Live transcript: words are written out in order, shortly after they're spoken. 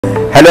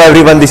Hello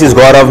everyone, this is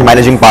Gaurav,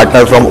 managing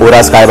partner from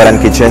Aura Sky Bar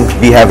and Kitchen.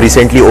 We have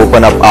recently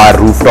opened up our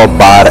rooftop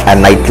bar and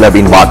nightclub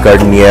in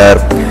Wakad near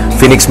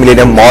Phoenix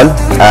Millennium Mall,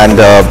 and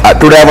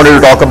today I wanted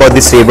to talk about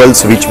these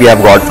tables which we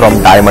have got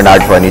from Diamond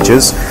Art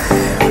Furnitures.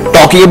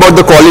 Talking about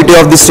the quality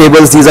of these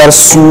tables, these are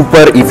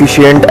super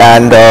efficient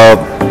and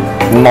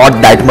not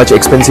that much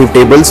expensive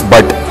tables,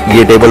 but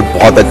ये table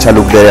बहुत अच्छा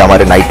look दे रहे हैं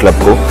हमारे night club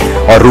को.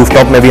 और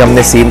rooftop में भी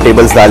हमने सेम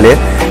टेबल्स डाले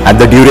and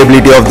the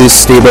durability of this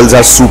tables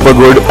are super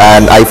good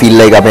and I feel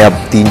like हमें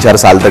अब 3-4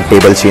 साल तक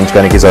टेबल चेंज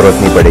करने की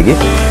जरूरत नहीं पड़ेगी.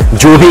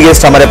 जो भी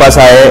गेस्ट हमारे पास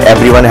आए,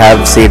 everyone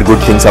have said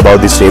good things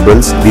about this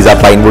tables. These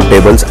are pine would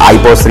tables. I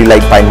personally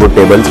like pine would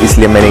tables,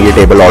 इसलिए मैंने ये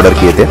टेबल ऑर्डर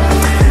किए थे.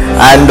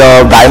 एंड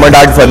डायमंड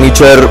आर्ट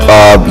फर्नीचर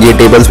ये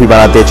टेबल्स भी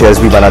बनाते हैं, चेयर्स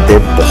भी बनाते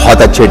हैं,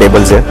 बहुत अच्छे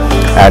टेबल्स है.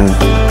 एंड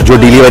जो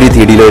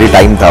डिलीवरी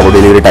टाइम था, वो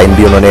डिलीवरी टाइम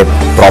भी उन्होंने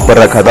प्रॉपर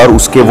रखा था और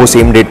उसके वो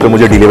सेम डेट पे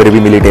मुझे डिलीवरी भी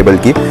मिली टेबल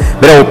की.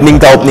 मेरा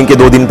ओपनिंग था, ओपनिंग के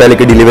 2 दिन पहले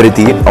की डिलीवरी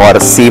थी और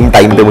सेम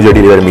टाइम पे मुझे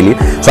delivery milli.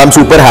 So I am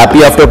super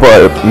happy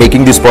after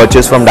making this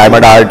purchase from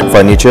diamond art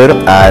furniture.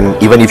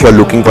 And even if you are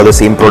looking for the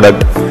same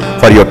product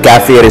for your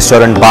cafe,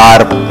 restaurant, bar,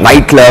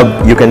 night club,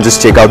 you can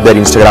just check out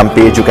their Instagram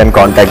page. You can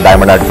contact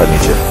Diamond Art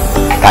Furniture.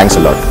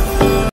 Thanks a lot.